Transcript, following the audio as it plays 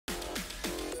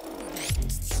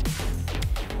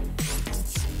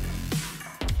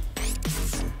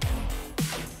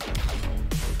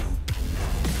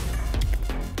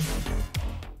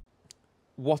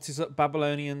What is up,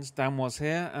 Babylonians? Dan was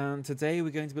here, and today we're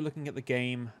going to be looking at the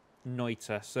game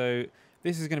Noita. So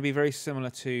this is going to be very similar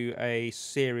to a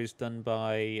series done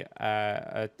by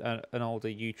an older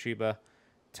YouTuber,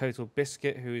 Total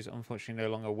Biscuit, who is unfortunately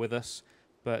no longer with us.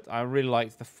 But I really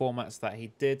liked the formats that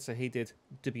he did. So he did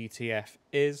WTF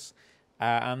Is,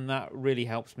 and that really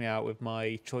helps me out with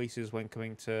my choices when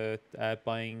coming to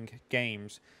buying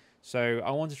games. So I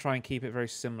want to try and keep it very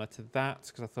similar to that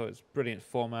because I thought it's a brilliant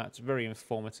format. It's very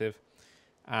informative,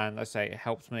 and I say it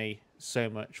helped me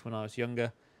so much when I was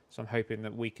younger. So I'm hoping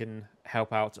that we can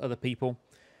help out other people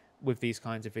with these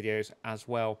kinds of videos as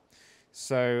well.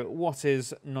 So what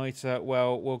is Noita?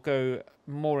 Well, we'll go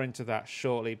more into that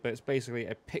shortly, but it's basically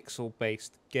a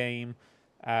pixel-based game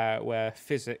where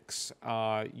physics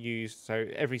are used. So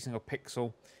every single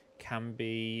pixel can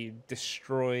be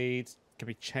destroyed, can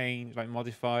be changed, like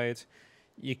modified.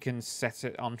 You can set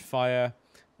it on fire,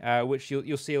 which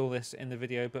you'll see all this in the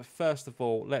video. But first of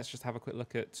all, let's just have a quick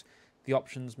look at the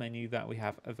options menu that we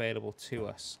have available to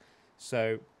us.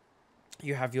 So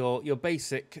you have your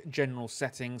basic general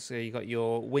settings. So you've got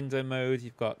your window mode,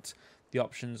 you've got the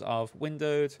options of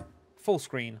windowed, full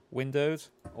screen windowed,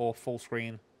 or full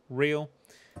screen real.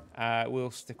 We'll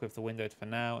stick with the windowed for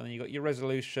now. And then you've got your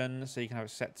resolution, so you can have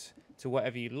it set to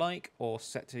whatever you like, or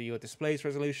set to your display's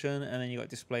resolution. And then you've got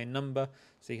display number,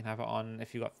 so you can have it on,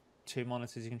 if you've got 2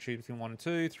 monitors, you can choose between 1 and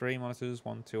 2, 3 monitors,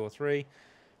 1, 2, or 3.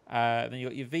 Then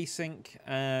you've got your VSync,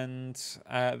 and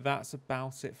that's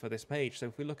about it for this page. So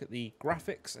if we look at the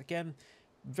graphics, again,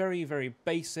 very, very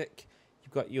basic.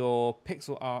 You've got your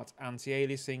pixel art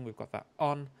anti-aliasing, we've got that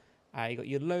on. You've got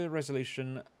your low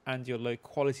resolution and your low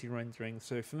quality rendering.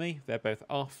 So for me, they're both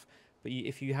off. But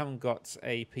if you haven't got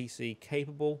a PC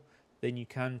capable, then you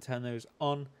can turn those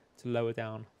on to lower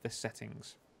down the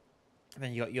settings. And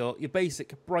then you got your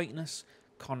basic brightness,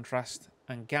 contrast,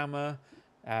 and gamma.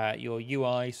 Your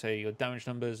UI, so your damage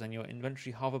numbers, and your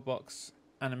inventory hoverbox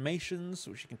animations,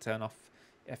 which you can turn off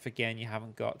if again you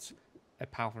haven't got a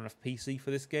powerful enough PC for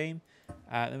this game.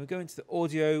 Then we go into the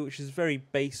audio, which is very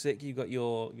basic. You've got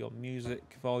your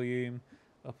music volume,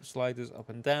 sliders up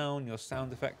and down, your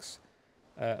sound effects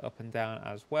up and down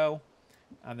as well.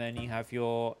 And then you have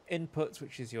your inputs,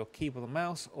 which is your keyboard and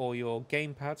mouse or your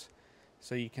gamepad.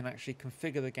 So you can actually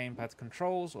configure the gamepad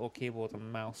controls or keyboard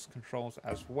and mouse controls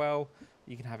as well.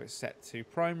 You can have it set to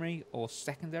primary or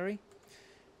secondary.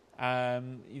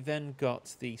 You then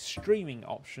got the streaming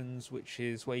options, which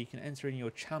is where you can enter in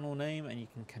your channel name and you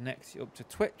can connect up to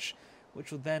Twitch,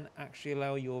 which will then actually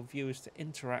allow your viewers to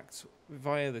interact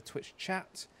via the Twitch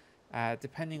chat,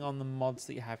 depending on the mods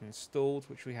that you have installed,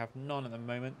 which we have none at the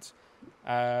moment.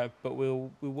 But we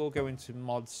will go into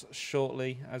mods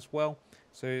shortly as well.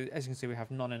 So as you can see, we have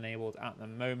none enabled at the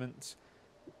moment,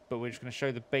 but we're just going to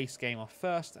show the base game off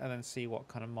first and then see what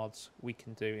kind of mods we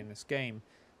can do in this game.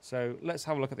 So let's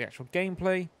have a look at the actual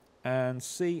gameplay and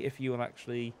see if you will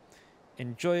actually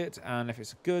enjoy it and if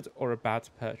it's a good or a bad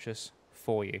purchase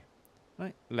for you.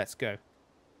 Right, let's go.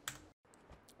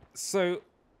 So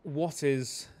what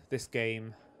is this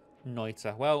game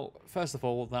Noita? Well, first of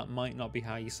all, that might not be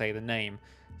how you say the name,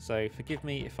 so forgive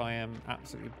me if I am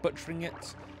absolutely butchering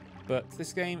it. But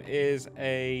this game is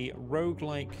a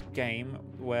roguelike game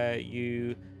where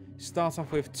you start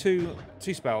off with two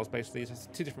spells, basically. So it's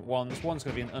 2 different ones. One's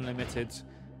going to be an unlimited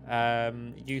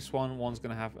use one. One's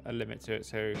going to have a limit to it.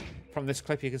 So from this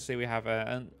clip, you can see we have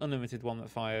an unlimited one that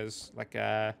fires like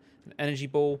an energy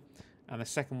ball. And the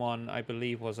second one, I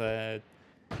believe, was a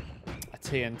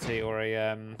TNT or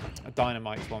a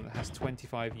dynamite one that has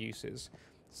 25 uses.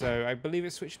 So I believe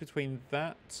it switched between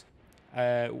that,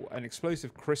 an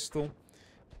explosive crystal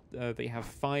that you have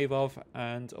 5 of,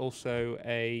 and also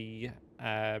a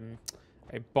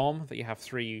bomb that you have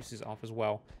 3 uses of as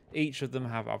well. Each of them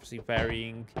have obviously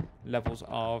varying levels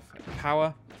of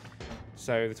power,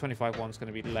 so the 25 one's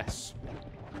going to be less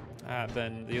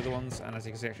than the other ones. And as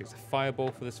you can see, actually it's a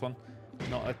fireball for this one,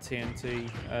 not a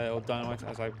TNT or dynamite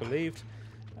as I believed.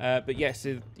 But yes,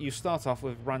 you start off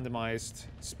with randomized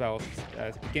spells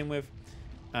to begin with,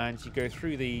 and you go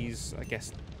through these, I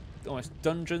guess, almost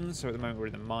dungeons. So at the moment we're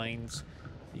in the mines.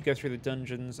 You go through the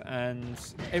dungeons, and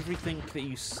everything that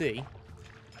you see,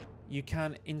 you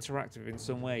can interact with in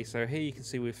some way. So here you can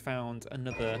see we've found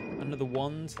another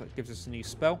wand that gives us a new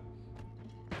spell.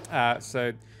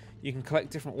 So you can collect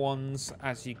different wands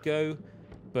as you go,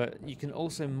 but you can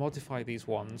also modify these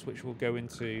wands, which we'll go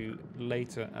into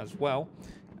later as well,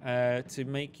 to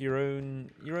make your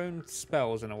own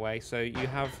spells in a way. So you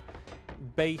have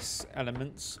base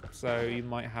elements, so you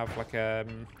might have like a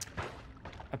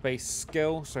base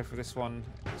skill. So for this one,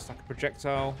 it's like a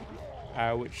projectile,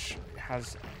 which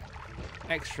has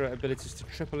extra abilities to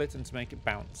triple it and to make it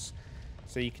bounce.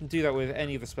 So you can do that with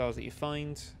any of the spells that you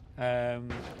find.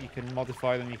 You can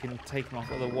modify them, you can take them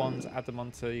off other ones, add them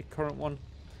onto your current one.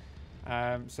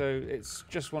 So it's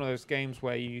just one of those games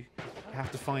where you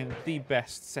have to find the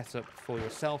best setup for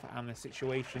yourself and the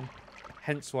situation,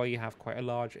 hence why you have quite a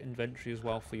large inventory as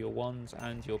well for your wands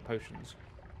and your potions.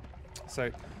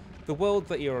 So the world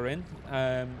that you're in,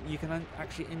 you can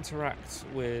actually interact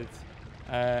with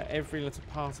every little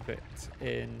part of it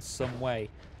in some way.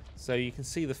 So you can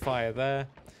see the fire there.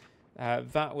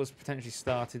 That was potentially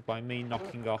started by me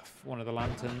knocking off one of the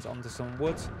lanterns onto some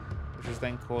wood, which has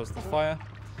then caused the fire.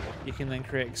 You can then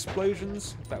create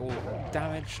explosions that will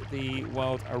damage the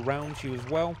world around you as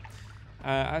well.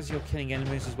 As you're killing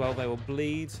enemies as well, they will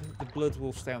bleed. The blood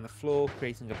will stay on the floor,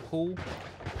 creating a pool.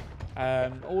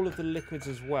 All of the liquids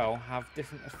as well have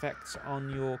different effects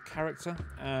on your character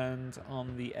and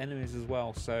on the enemies as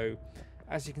well. So,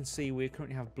 as you can see, we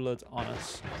currently have blood on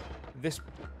us.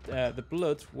 The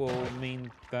blood will mean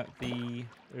that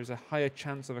there's a higher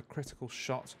chance of a critical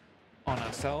shot on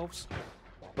ourselves,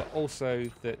 but also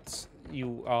that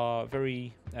you are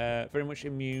very much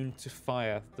immune to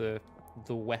fire the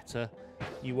wetter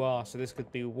you are. So this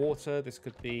could be water, this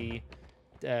could be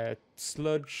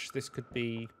sludge, this could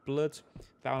be blood.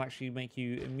 That will actually make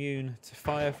you immune to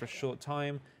fire for a short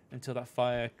time until that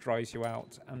fire dries you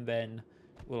out, and then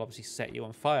will obviously set you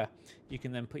on fire. You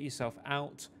can then put yourself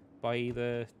out by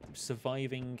either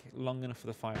surviving long enough for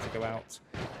the fire to go out,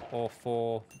 or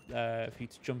for you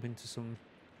to jump into some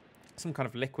kind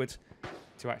of liquid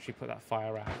to actually put that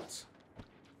fire out.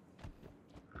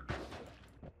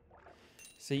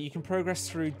 So you can progress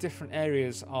through different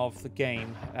areas of the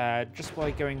game just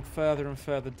by going further and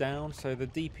further down. So the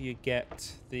deeper you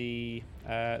get, the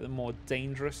more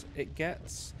dangerous it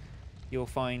gets. You'll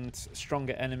find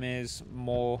stronger enemies,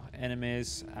 more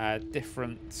enemies,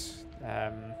 different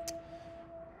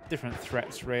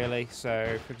threats really.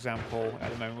 So for example,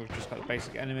 at the moment we've just got the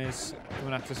basic enemies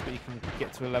coming at us, but you can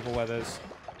get to a level where there's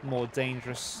more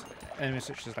dangerous enemies,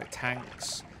 such as like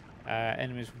tanks,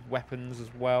 enemies with weapons as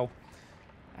well,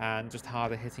 and just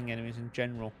harder hitting enemies in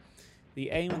general.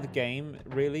 The aim of the game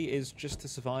really is just to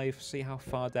survive, see how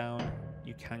far down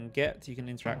you can get. You can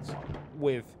interact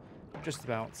with just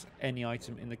about any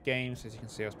item in the game. So as you can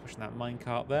see, I was pushing that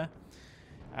minecart there.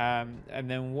 And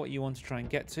then what you want to try and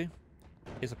get to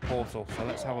is a portal. So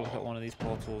let's have a look at one of these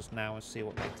portals now and see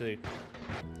what they do.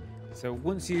 So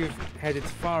once you've headed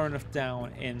far enough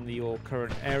down in your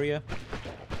current area,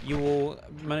 you will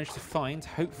manage to find,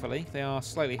 hopefully, they are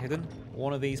slightly hidden,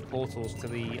 one of these portals to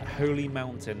the Holy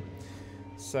Mountain.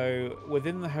 So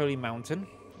within the Holy Mountain,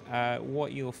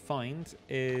 what you'll find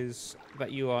is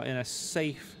that you are in a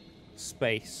safe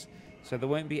space. So there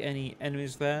won't be any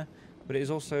enemies there, but it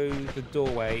is also the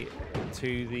doorway to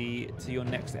your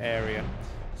next area.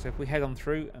 So if we head on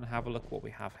through and have a look at what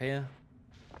we have here,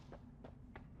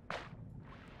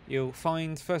 you'll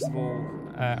find, first of all,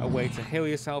 a way to heal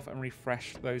yourself and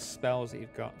refresh those spells that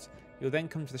you've got. You'll then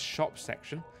come to the shop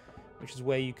section, which is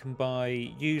where you can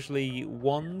buy usually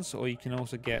wands, or you can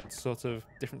also get sort of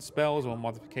different spells or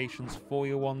modifications for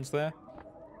your wands there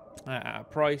at a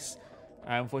price.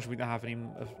 Unfortunately, we don't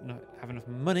have enough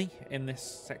money in this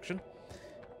section,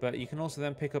 but you can also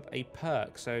then pick up a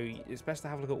perk. So it's best to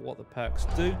have a look at what the perks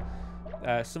do.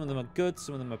 Some of them are good,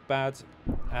 some of them are bad,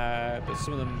 but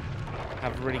some of them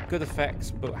have really good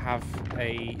effects but have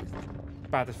a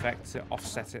bad effect to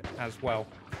offset it as well.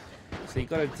 So you've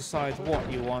got to decide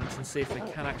what you want and see if they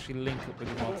can actually link up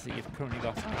with the mods that you've currently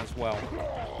got as well.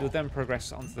 You'll then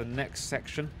progress onto the next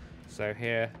section. So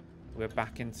here we're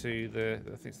back into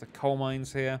I think it's the coal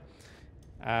mines here,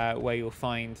 where you'll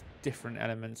find different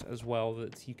elements as well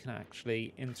that you can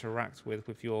actually interact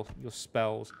with your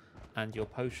spells and your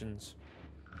potions.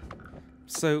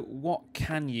 So what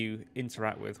can you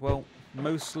interact with? Well,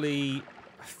 mostly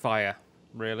fire,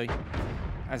 really.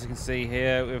 As you can see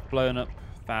here, we've blown up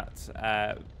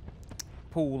that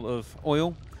pool of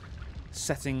oil,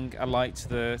 setting alight to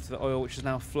the oil, which is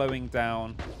now flowing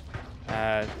down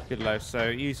below. So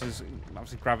it uses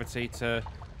obviously gravity to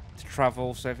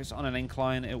travel. So if it's on an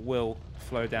incline, it will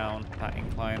flow down that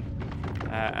incline.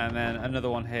 And then another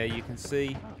one here, you can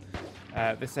see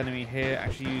this enemy here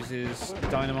actually uses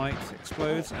dynamite,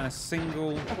 explodes, and a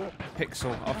single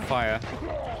pixel of fire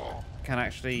can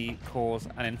actually cause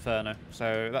an inferno.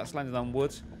 So that's landed on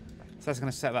wood, so that's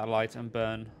going to set that light and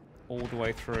burn all the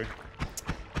way through.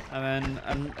 And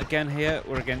then again here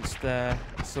we're against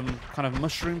some kind of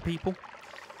mushroom people.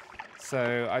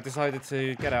 So I decided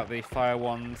to get out the fire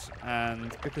wands,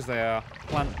 and because they are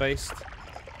plant-based,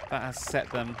 that has set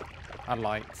them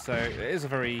alight. So it is a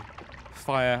very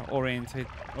fire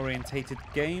orientated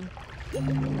game,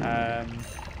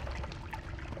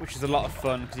 which is a lot of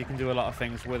fun because you can do a lot of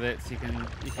things with it. You can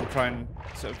try and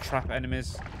sort of trap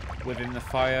enemies within the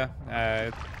fire,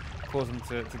 cause them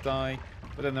to die.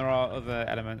 But then there are other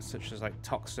elements such as like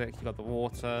toxic. You've got the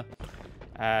water.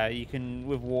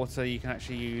 With water you can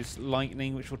actually use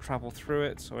lightning, which will travel through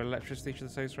it, or electricity, should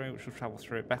I say, sorry, which will travel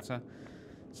through it better.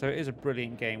 So it is a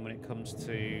brilliant game when it comes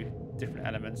to different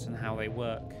elements and how they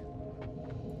work.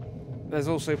 There's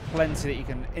also plenty that you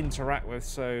can interact with.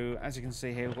 So as you can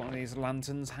see here, we've got one of these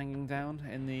lanterns hanging down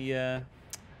in the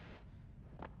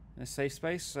safe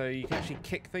space. So you can actually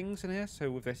kick things in here. So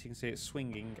with this, you can see it's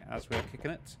swinging as we're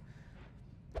kicking it,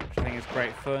 which I think is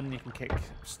great fun. You can kick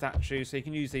statues, so you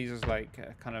can use these as like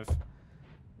a kind of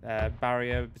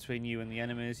barrier between you and the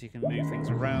enemies. You can move things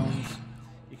around.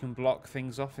 You can block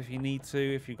things off if you need to,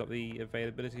 if you've got the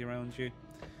availability around you.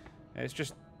 It's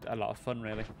just a lot of fun,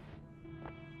 really.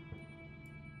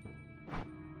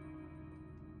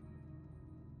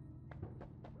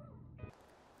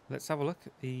 Let's have a look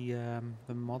at the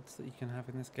mods that you can have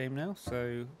in this game now.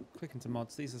 So click into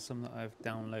mods. These are some that I've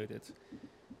downloaded.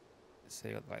 So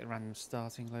you've got like random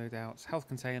starting loadouts, health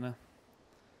container,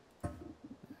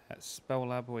 spell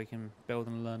lab where you can build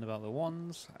and learn about the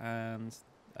wands, and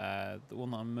the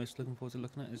one that I'm most looking forward to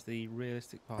looking at is the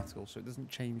realistic particle. So it doesn't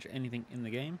change anything in the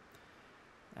game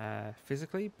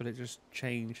physically, but it just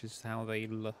changes how they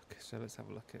look. So let's have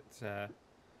a look at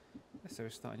let's say we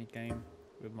start a new game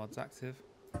with mods active.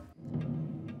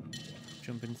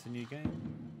 Jump into the new game.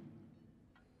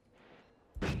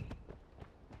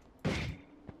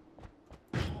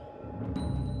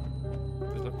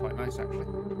 Those look quite nice, actually.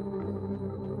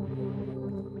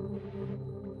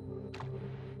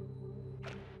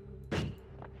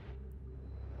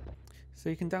 So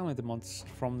you can download the mods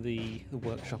from the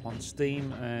workshop on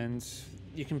Steam, and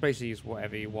you can basically use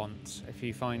whatever you want. If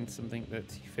you find something that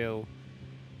you feel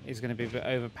is going to be a bit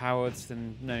overpowered,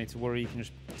 then no need to worry, you can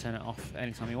just turn it off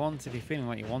anytime you want. If you're feeling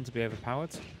like you want to be overpowered,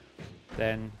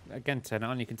 then again turn it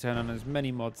on. You can turn on as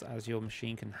many mods as your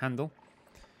machine can handle.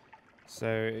 So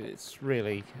it's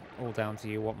really all down to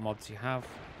you what mods you have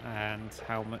and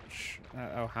how much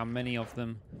or how many of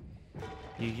them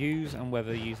you use, and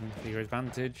whether you use them for your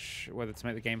advantage, whether to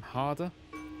make the game harder,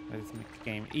 whether to make the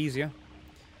game easier,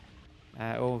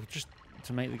 or just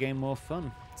to make the game more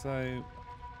fun. So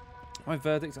my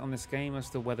verdict on this game as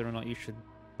to whether or not you should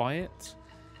buy it,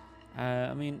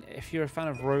 I mean, if you're a fan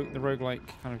of the roguelike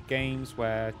kind of games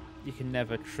where you can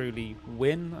never truly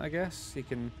win, I guess, you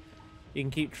can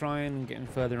keep trying and getting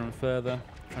further and further,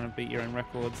 trying to beat your own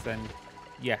records, then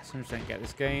yes, 100% get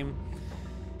this game.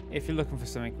 If you're looking for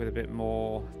something with a bit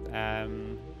more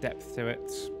depth to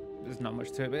it, there's not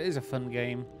much to it, but it is a fun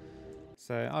game.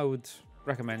 So I would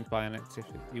recommend buying it if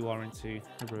you are into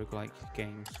the roguelike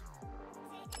games.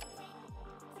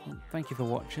 Thank you for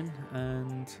watching,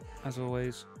 and as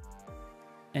always,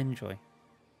 enjoy.